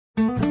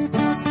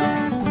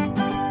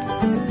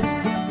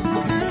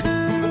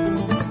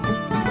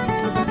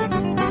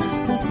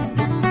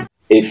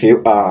If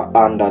you are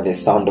under the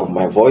sound of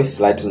my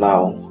voice right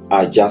now,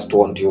 I just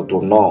want you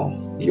to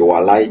know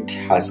your light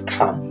has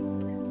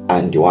come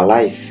and your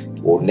life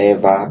will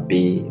never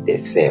be the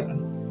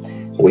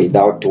same.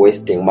 Without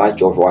wasting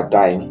much of our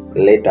time,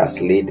 let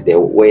us read the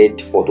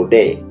word for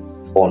today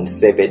on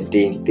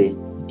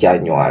 17th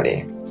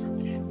January.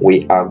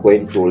 We are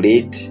going to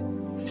read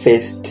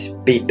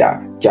 1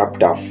 Peter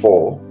chapter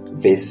 4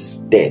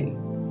 verse 10.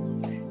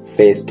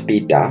 1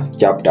 Peter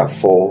chapter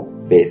 4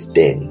 verse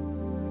 10.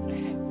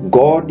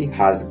 God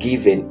has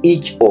given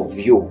each of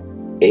you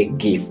a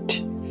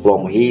gift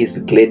from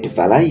His great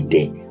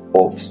variety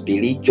of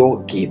spiritual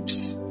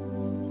gifts.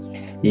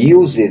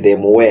 Use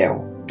them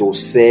well to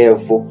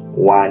serve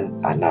one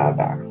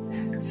another.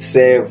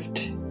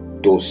 Saved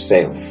to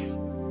serve.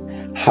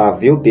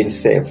 Have you been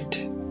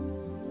saved?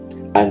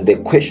 And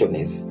the question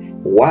is,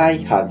 why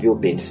have you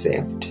been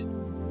saved?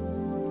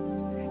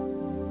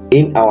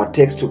 In our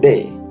text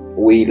today,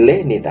 we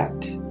learn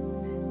that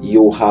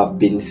you have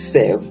been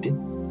saved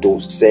to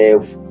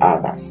serve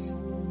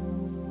others.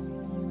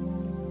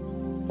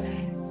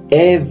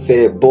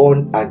 Every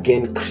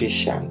born-again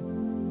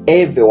Christian,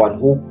 everyone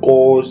who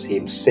calls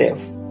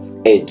himself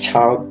a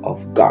child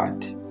of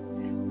God,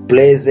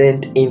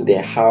 present in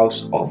the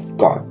house of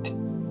God,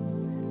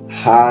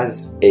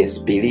 has a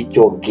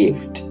spiritual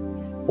gift,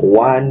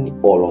 one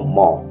or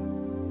more.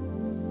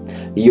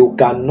 You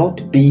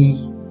cannot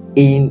be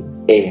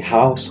in a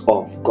house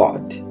of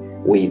God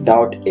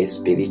without a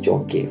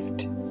spiritual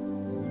gift.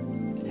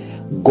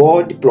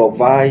 God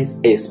provides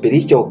a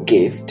spiritual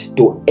gift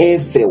to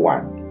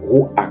everyone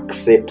who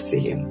accepts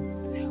Him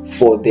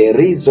for the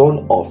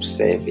reason of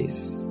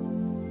service.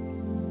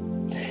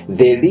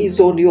 The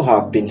reason you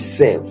have been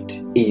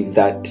saved is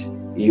that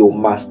you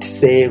must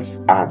serve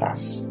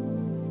others.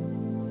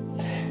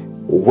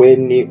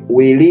 When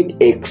we read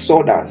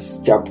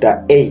Exodus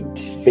chapter 8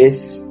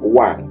 verse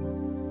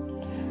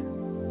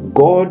 1,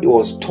 God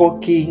was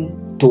talking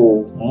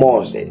to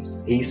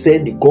Moses. He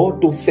said, "Go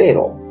to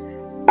Pharaoh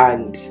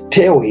and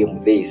tell him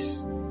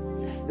this,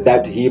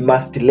 that he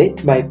must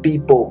let my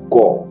people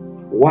go.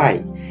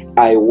 Why?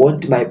 I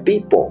want my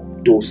people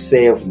to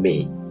serve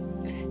me."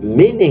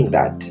 Meaning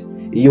that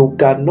you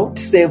cannot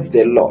serve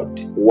the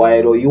Lord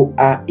while you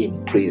are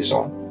in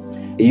prison.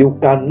 You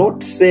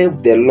cannot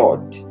serve the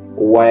Lord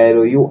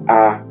while you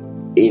are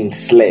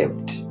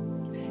enslaved.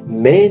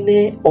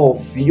 Many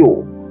of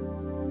you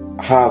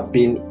have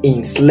been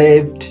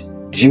enslaved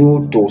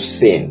due to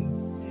sin.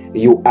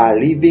 You are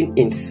living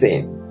in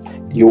sin.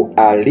 You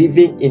are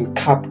living in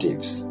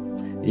captives.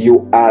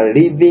 You are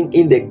living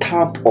in the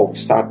camp of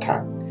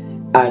Satan.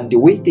 And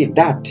with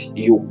that,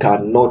 you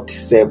cannot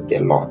serve the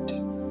Lord.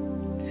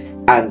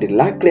 And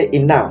luckily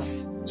enough,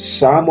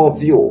 some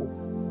of you,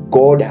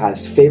 God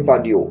has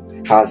favored you,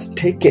 has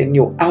taken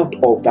you out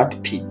of that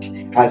pit,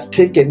 has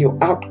taken you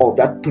out of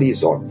that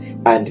prison,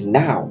 and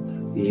now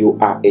you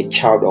are a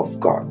child of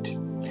God.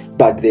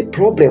 But the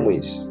problem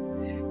is,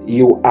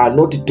 you are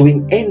not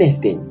doing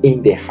anything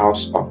in the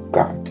house of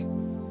God.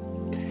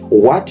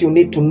 What you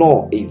need to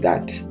know is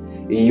that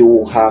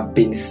you have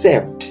been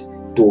saved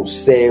to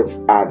serve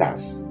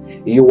others.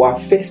 Your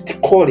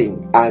first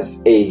calling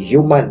as a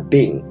human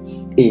being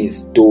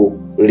is to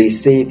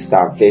receive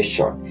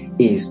salvation,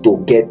 is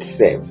to get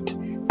saved.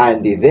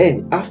 And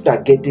then after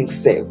getting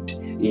saved,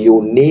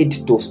 you need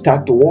to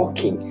start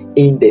walking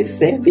in the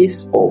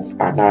service of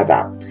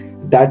another.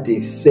 That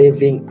is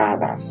serving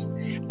others.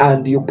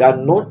 And you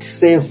cannot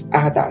serve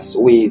others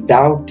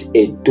without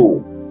a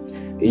tool.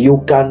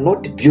 You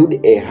cannot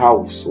build a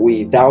house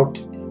without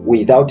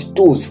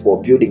tools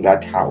for building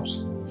that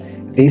house.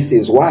 This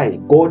is why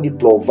God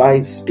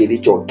provides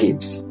spiritual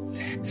gifts.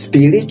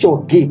 Spiritual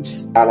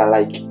gifts are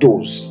like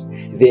tools.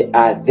 They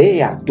are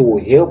there to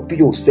help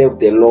you serve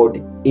the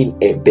Lord in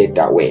a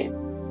better way.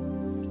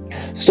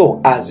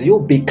 So as you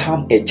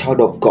become a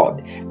child of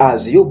God,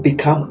 as you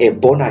become a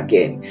born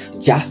again,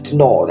 just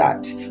know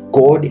that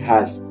God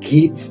has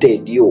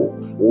gifted you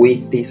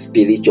with the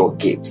spiritual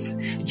gifts.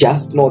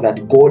 Just know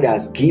that God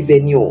has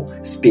given you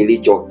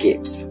spiritual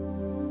gifts.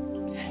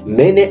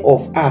 Many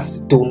of us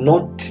do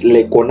not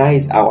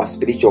recognize our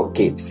spiritual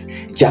gifts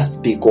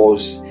just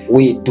because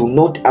we do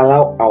not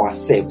allow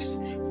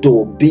ourselves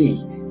to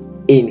be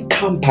in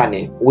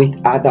company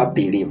with other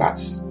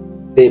believers.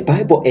 The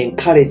Bible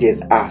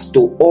encourages us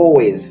to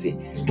always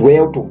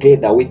dwell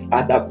together with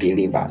other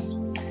believers.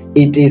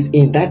 It is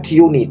in that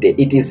unity,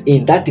 it is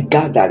in that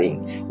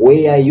gathering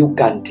where you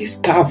can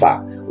discover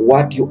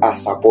what you are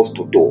supposed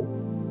to do.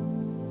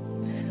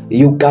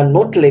 You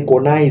cannot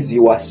recognize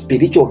your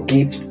spiritual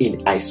gifts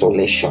in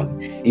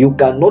isolation. You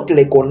cannot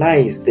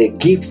recognize the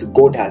gifts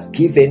God has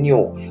given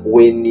you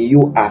when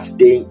you are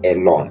staying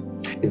alone.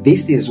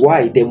 This is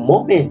why the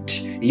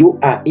moment you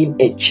are in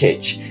a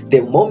church,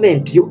 the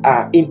moment you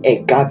are in a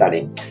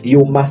gathering,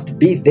 you must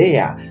be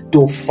there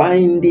to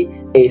find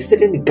a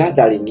certain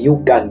gathering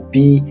you can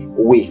be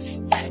with.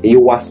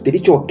 Your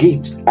spiritual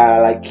gifts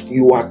are like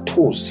your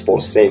tools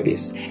for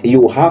service.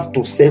 You have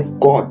to serve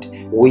God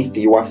with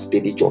your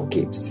spiritual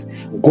gifts.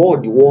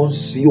 God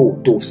wants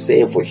you to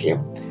serve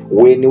Him.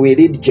 When we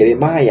read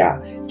Jeremiah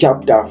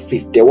chapter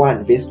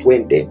 51 verse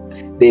 20,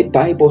 the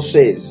Bible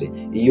says,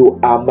 "You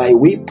are my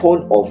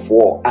weapon of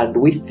war, and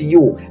with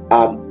you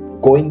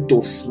I'm going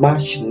to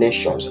smash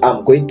nations.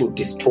 I'm going to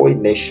destroy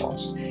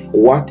nations."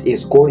 What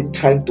is God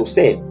trying to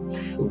say?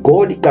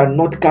 God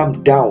cannot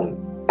come down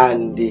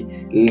and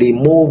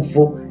remove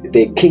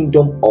the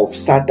kingdom of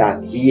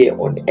Satan here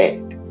on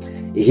earth.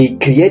 He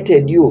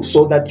created you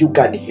so that you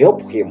can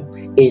help him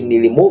in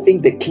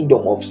removing the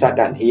kingdom of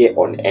Satan here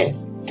on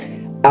earth.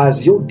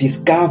 As you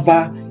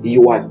discover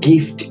your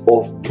gift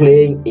of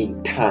praying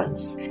in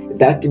tongues,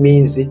 that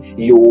means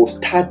you will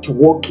start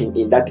walking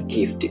in that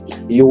gift.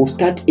 You will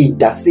start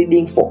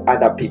interceding for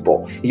other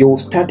people. You will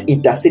start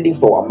interceding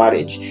for your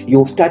marriage. You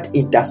will start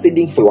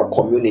interceding for your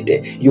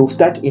community. You will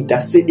start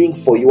interceding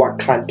for your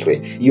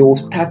country. You will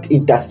start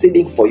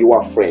interceding for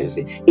your friends.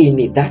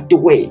 In that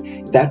way,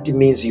 that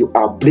means you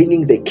are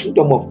bringing the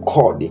kingdom of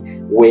God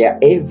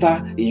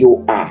wherever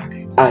you are.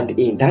 And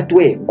in that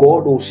way,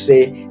 God will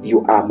say,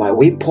 "You are my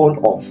weapon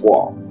of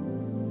war."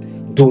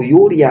 Do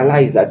you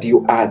realize that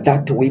you are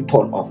that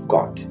weapon of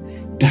God?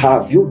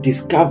 Have you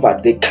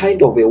discovered the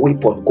kind of a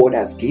weapon God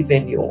has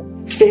given you?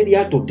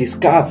 Failure to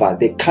discover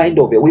the kind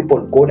of a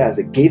weapon God has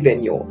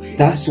given you,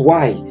 that's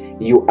why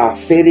you are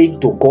failing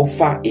to go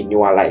far in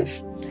your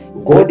life.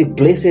 God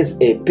blesses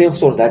a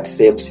person that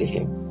serves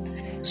him.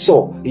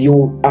 So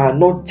you are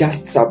not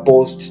just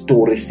supposed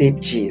to receive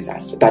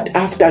Jesus, but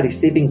after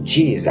receiving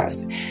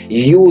Jesus,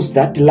 use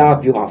that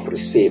love you have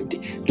received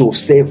to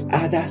save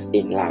others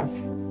in love.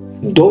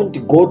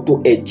 Don't go to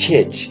a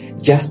church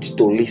just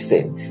to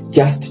listen,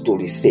 just to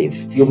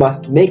receive. You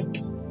must make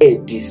a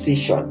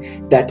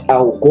decision that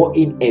I will go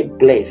in a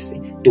place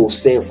to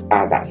save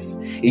others.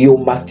 You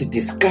must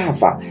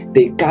discover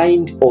the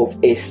kind of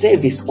a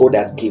service God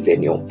has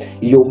given you.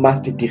 You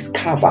must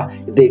discover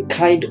the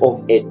kind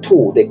of a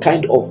tool, the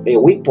kind of a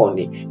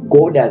weapon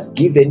God has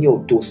given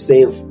you to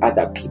save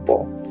other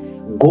people.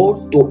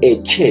 Go to a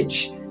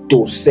church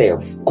to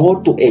serve. Go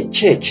to a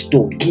church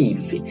to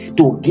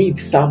give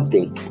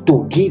something,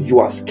 to give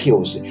your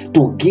skills,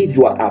 to give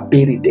your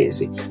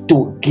abilities,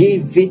 to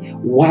give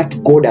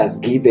what God has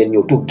given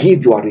you, to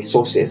give your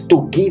resources,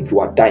 to give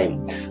your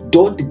time.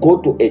 Don't go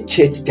to a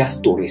church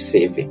just to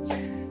receive.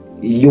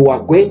 You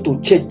are going to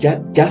church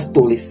just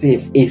to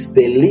receive is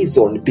the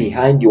reason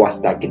behind your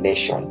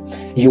stagnation.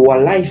 Your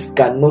life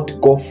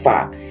cannot go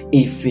far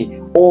if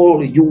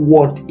all you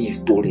want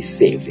is to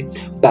receive.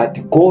 But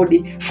God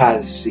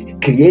has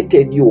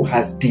created you,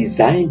 has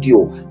designed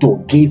you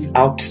to give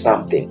out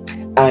something.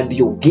 And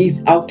you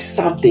give out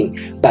something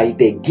by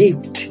the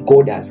gift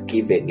God has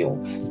given you.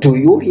 Do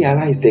you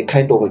realize the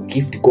kind of a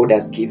gift God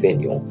has given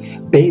you?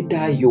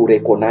 Better you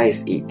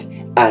recognize it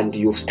and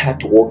you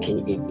start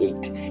walking in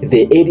it.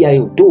 The area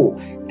you do,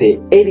 the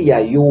area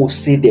you will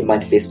see the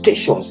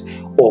manifestations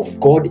of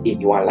God in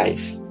your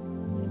life.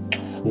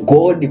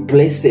 God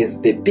blesses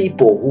the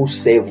people who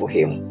serve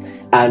him,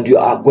 and you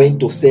are going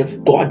to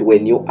serve God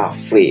when you are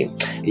free.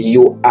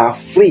 You are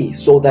free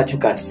so that you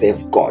can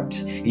serve God.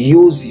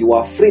 Use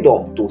your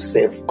freedom to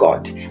serve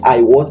God.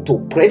 I want to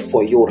pray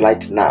for you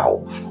right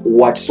now.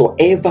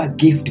 Whatsoever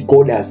gift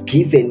God has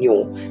given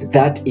you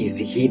that is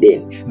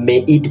hidden,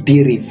 may it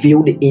be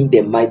revealed in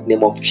the mighty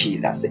name of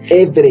Jesus.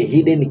 Every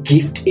hidden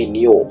gift in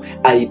you,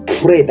 I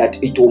pray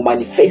that it will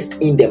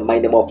manifest in the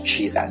mighty name of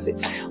Jesus.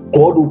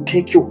 God will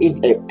take you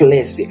in a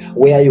place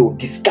where you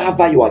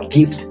discover your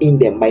gifts in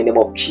the mighty name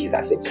of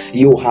Jesus.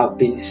 You have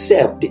been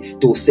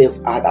saved to save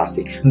others.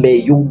 May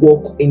you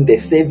walk in the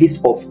service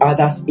of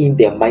others in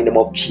the mighty name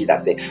of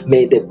Jesus.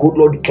 May the good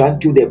Lord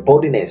grant you the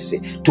boldness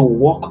to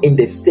walk in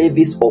the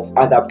service of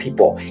other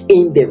people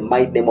in the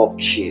mighty name of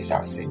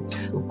Jesus.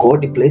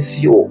 God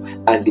bless you,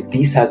 and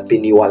this has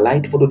been your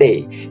light for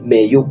today.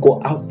 May you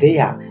go out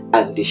there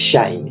and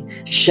shine,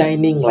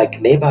 shining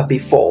like never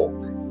before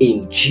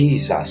in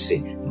Jesus'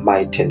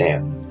 mighty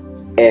name.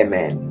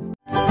 Amen.